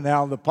lion and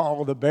out of the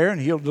paw of the bear,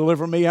 and he'll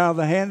deliver me out of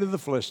the hand of the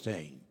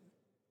Philistine.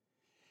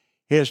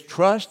 His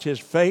trust, his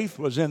faith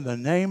was in the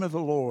name of the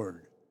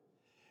Lord.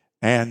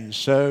 And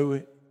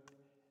so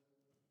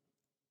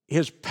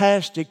his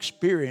past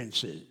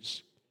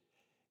experiences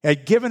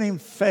had given him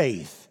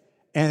faith,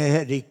 and it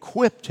had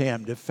equipped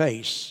him to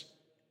face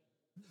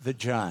the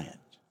giant.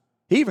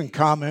 He even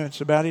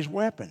comments about his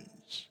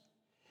weapons.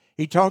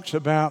 He talks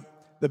about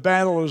the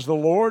battle is the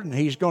Lord, and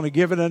he's going to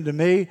give it unto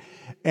me.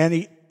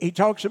 And he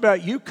talks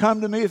about, you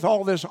come to me with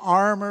all this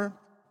armor.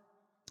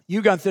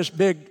 You got this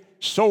big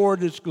sword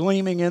that's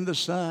gleaming in the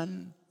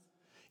sun.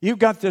 You've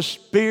got this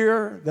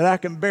spear that I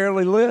can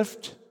barely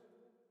lift.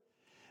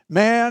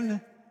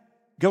 Man,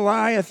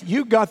 Goliath,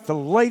 you got the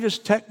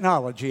latest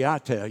technology, I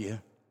tell you.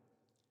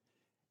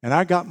 And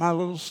I got my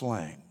little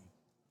sling.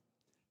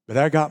 But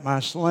I got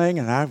my sling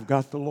and I've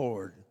got the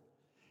Lord.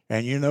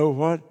 And you know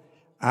what?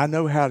 I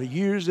know how to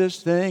use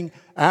this thing.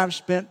 I've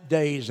spent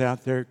days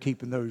out there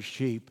keeping those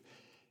sheep,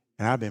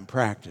 and I've been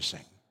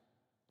practicing.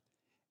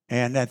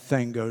 And that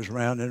thing goes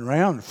round and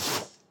round,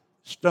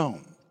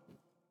 stone.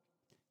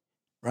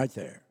 Right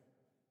there.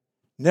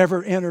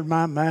 Never entered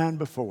my mind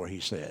before, he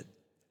said.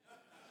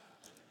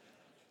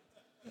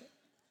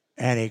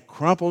 And he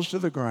crumples to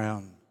the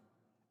ground,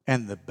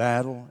 and the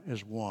battle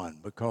is won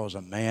because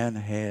a man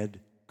had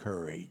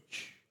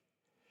courage.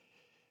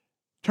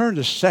 Turn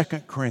to 2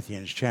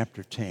 Corinthians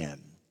chapter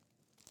 10.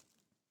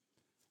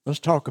 Let's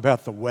talk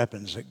about the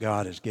weapons that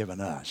God has given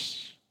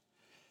us.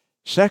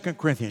 2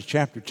 Corinthians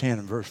chapter 10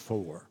 and verse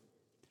 4.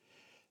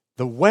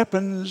 The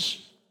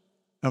weapons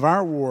of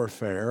our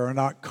warfare are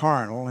not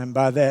carnal, and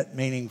by that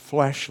meaning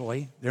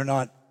fleshly. They're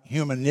not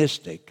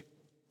humanistic.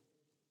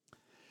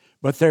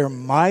 But they're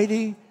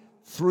mighty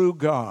through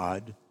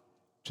God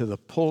to the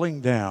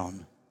pulling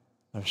down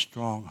of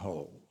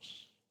strongholds.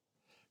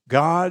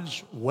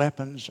 God's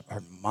weapons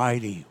are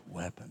mighty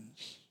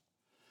weapons.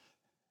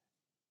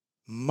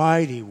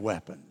 Mighty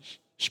weapons.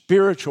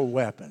 Spiritual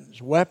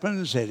weapons.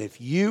 Weapons that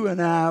if you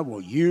and I will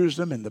use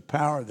them in the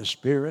power of the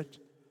Spirit,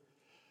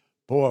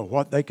 boy,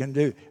 what they can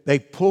do. They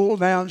pull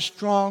down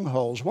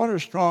strongholds. What are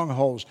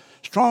strongholds?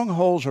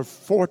 Strongholds are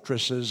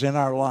fortresses in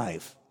our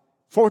life.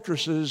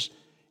 Fortresses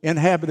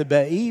inhabited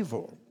by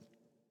evil.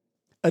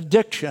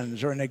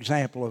 Addictions are an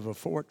example of a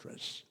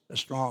fortress, a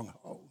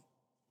stronghold.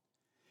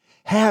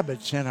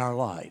 Habits in our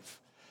life.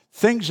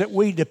 Things that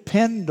we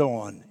depend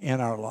on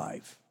in our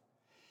life.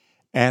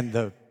 And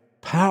the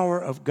power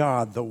of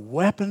God, the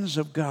weapons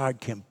of God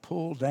can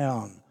pull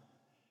down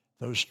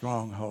those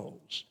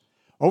strongholds.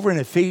 Over in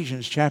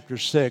Ephesians chapter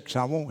 6,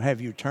 I won't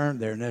have you turn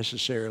there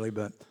necessarily,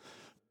 but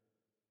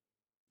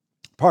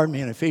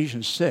in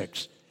Ephesians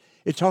 6,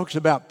 it talks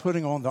about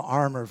putting on the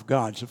armor of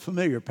God. It's a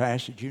familiar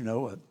passage, you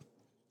know it.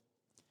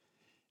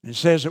 And it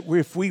says that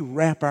if we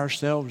wrap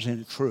ourselves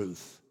in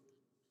truth,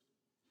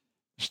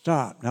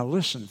 stop. Now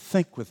listen,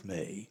 think with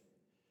me.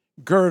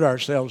 Gird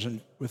ourselves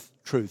with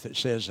truth, it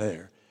says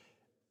there.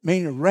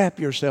 Meaning wrap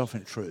yourself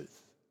in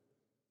truth.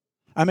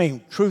 I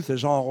mean, truth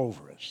is all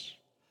over us.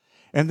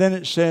 And then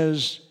it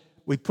says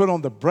we put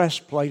on the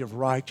breastplate of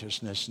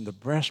righteousness, and the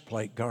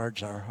breastplate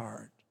guards our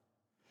heart.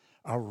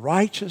 A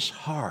righteous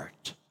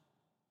heart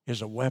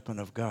is a weapon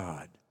of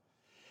God.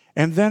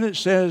 And then it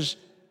says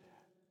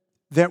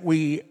that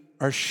we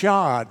are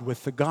shod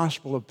with the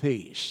gospel of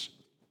peace,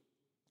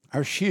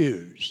 our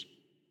shoes,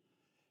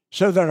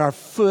 so that our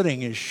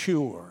footing is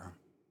sure.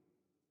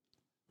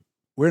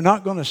 We're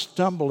not going to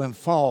stumble and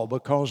fall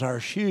because our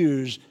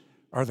shoes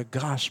are the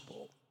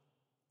gospel.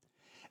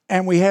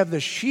 And we have the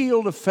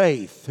shield of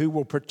faith who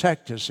will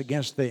protect us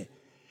against the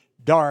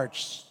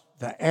darts,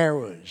 the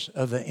arrows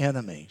of the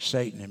enemy,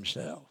 Satan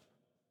himself.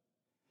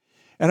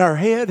 And our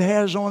head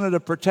has on it a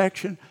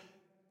protection,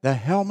 the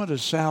helmet of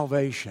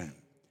salvation.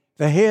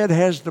 The head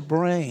has the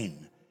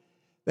brain.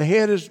 The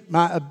head is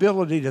my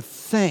ability to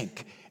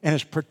think, and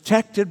is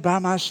protected by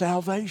my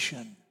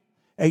salvation.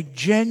 A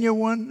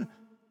genuine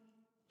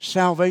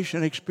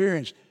salvation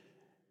experience.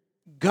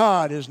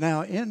 God is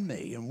now in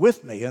me and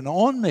with me and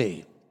on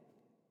me.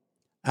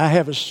 I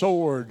have a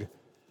sword.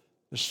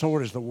 The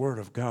sword is the Word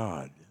of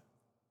God.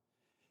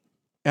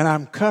 And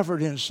I'm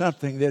covered in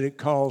something that it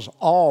calls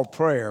all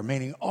prayer,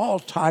 meaning all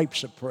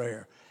types of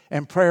prayer,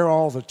 and prayer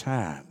all the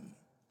time.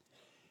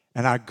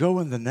 And I go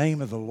in the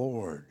name of the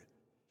Lord,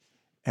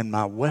 and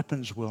my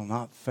weapons will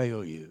not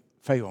fail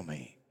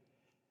me.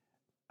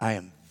 I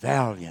am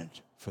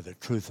valiant for the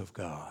truth of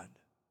God.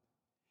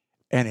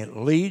 And it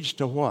leads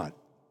to what?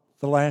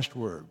 The last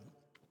word,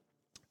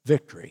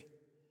 victory.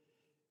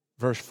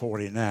 Verse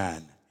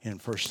 49 in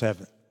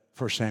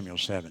 1 Samuel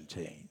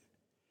 17.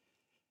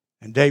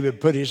 And David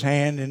put his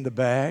hand in the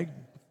bag.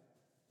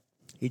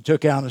 He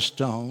took out a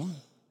stone,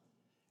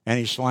 and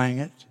he slang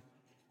it,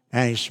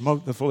 and he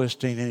smote the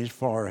Philistine in his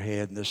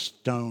forehead, and the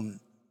stone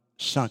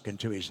sunk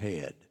into his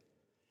head.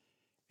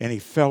 And he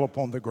fell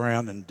upon the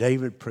ground, and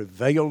David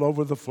prevailed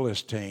over the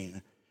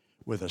Philistine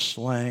with a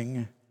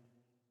sling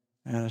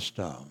and a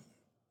stone.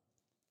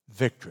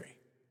 Victory.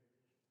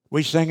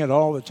 We sing it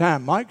all the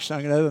time. Mike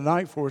sang it the other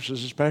night for us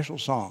as a special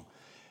song.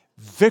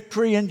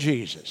 Victory in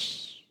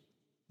Jesus.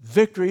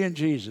 Victory in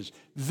Jesus.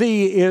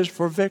 V is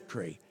for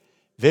victory.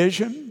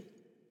 Vision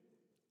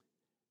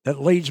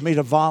that leads me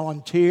to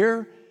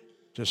volunteer,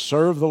 to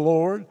serve the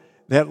Lord.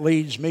 That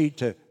leads me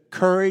to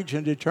courage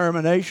and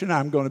determination.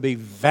 I'm going to be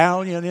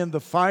valiant in the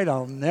fight.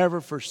 I'll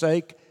never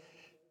forsake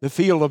the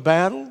field of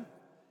battle.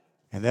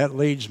 And that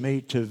leads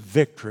me to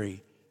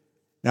victory.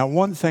 Now,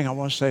 one thing I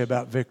want to say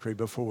about victory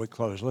before we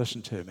close.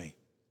 Listen to me.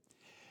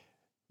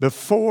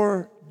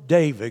 Before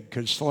David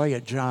could slay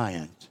a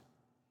giant,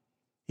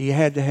 he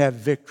had to have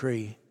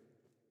victory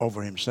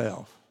over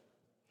himself.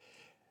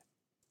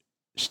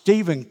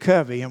 Stephen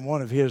Covey, in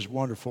one of his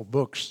wonderful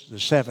books, The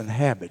 7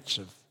 Habits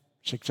of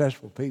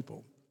Successful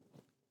People,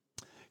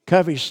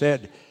 Covey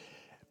said,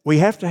 we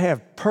have to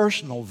have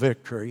personal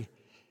victory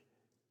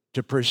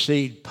to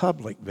precede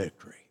public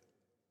victory.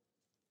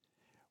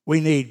 We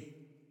need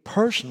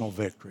personal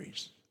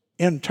victories,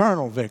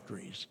 internal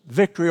victories,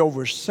 victory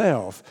over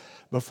self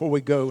before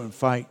we go and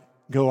fight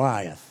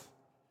Goliath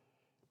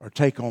or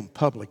take on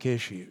public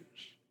issues.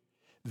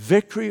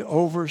 Victory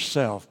over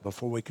self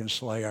before we can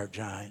slay our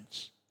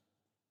giants.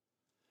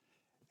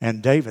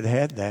 And David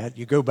had that.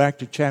 You go back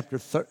to chapter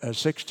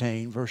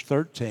 16, verse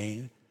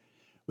 13,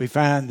 we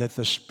find that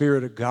the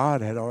Spirit of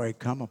God had already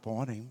come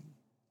upon him.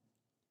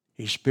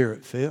 He's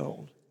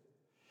Spirit-filled.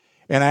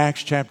 In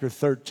Acts chapter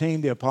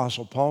 13, the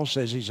Apostle Paul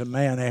says he's a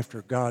man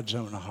after God's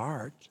own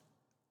heart.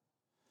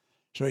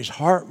 So his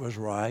heart was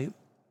right.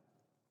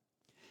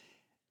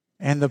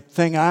 And the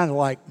thing I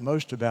like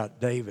most about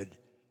David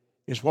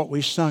is what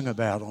we sung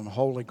about on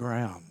holy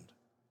ground.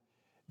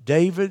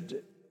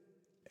 David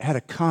had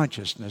a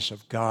consciousness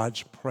of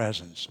God's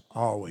presence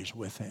always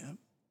with him.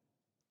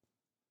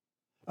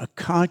 A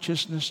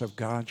consciousness of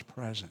God's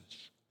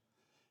presence.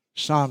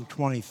 Psalm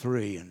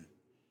 23, and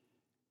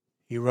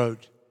he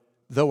wrote,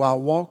 though I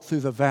walk through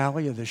the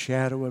valley of the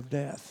shadow of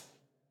death.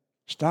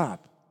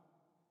 Stop.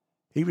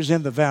 He was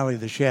in the valley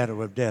of the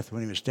shadow of death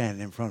when he was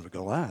standing in front of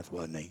Goliath,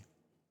 wasn't he?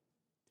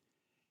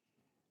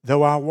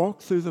 Though I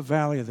walk through the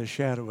valley of the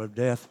shadow of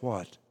death,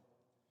 what?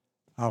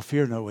 I'll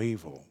fear no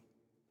evil.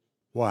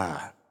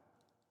 Why?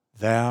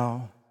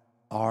 Thou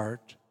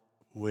art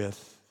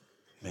with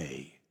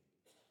me.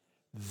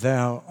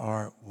 Thou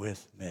art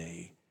with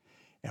me.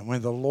 And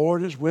when the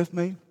Lord is with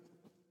me,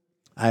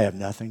 I have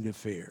nothing to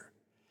fear.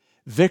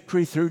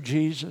 Victory through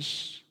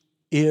Jesus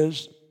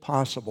is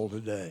possible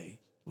today,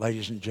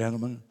 ladies and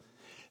gentlemen.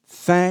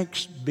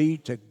 Thanks be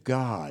to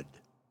God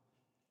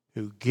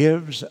who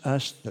gives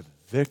us the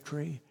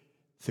victory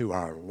through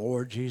our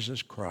Lord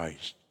Jesus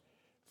Christ.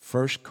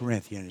 1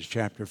 Corinthians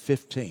chapter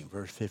 15,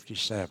 verse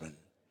 57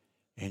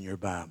 in your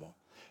Bible.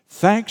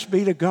 Thanks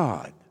be to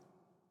God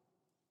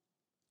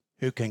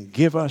who can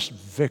give us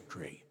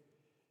victory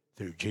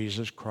through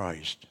Jesus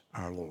Christ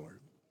our Lord.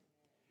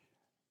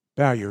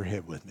 Bow your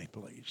head with me,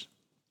 please.